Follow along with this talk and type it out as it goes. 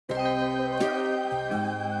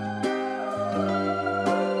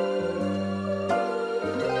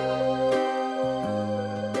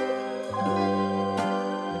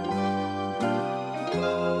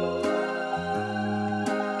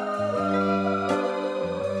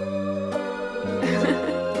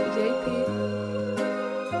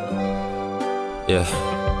Yeah.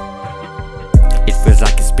 It feels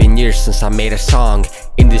like it's been years since I made a song.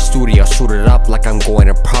 In the studio, suited up like I'm going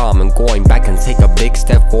to prom. I'm going back and take a big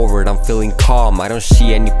step forward. I'm feeling calm, I don't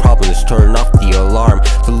see any problems. Turn off the alarm.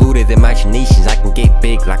 Deluded imaginations, I can get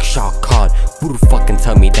big like Shah Khan. Who the fuck can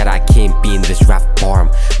tell me that I can't be in this rap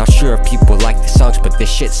farm? Not sure if people like the songs, but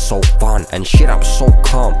this shit's so fun. And shit, I'm so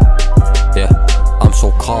calm. Yeah, I'm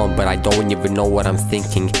so calm, but I don't even know what I'm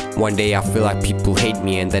thinking. One day I feel like people hate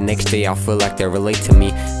me, and the next day I feel like they relate to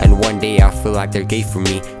me. And one day I feel like they're gay for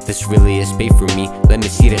me. This really is bait for me. Let me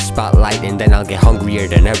see the spotlight and then I'll get hungrier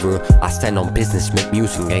than ever. I stand on business, make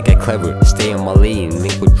music and get clever. Stay on my lane,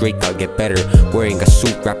 link with Drake, I'll get better. Wearing a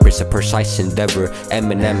suit, rapper's a precise endeavor.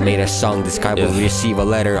 Eminem made a song, this guy will receive a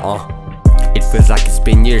letter. It feels like it's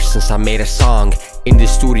been years since I made a song. In the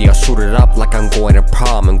studio, suited up like I'm going to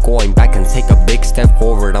prom. I'm going back and take a big step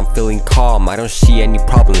forward. I'm feeling calm, I don't see any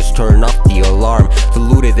problems. Turn off the alarm.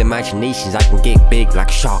 Deluded imaginations, I can get big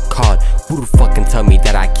like Shah Khan. Who the fuck can tell me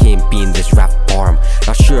that I can't be in this rap farm?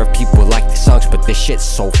 Not sure if people like the songs, but this shit's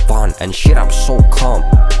so fun. And shit, I'm so calm.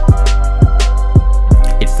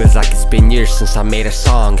 It feels like it's been years since I made a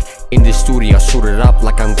song. In the studio, suited up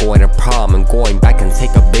like I'm going to prom. I'm going back and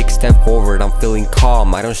take a big step forward. I'm feeling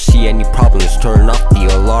calm, I don't see any problems. Turn off the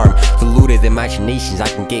alarm. Deluded imaginations, I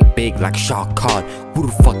can get big like Shah Khan. Who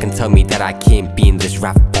the fuck can tell me that I can't be in this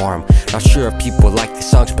rap farm? Not sure if people like the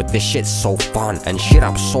songs, but this shit's so fun. And shit,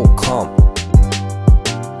 I'm so calm.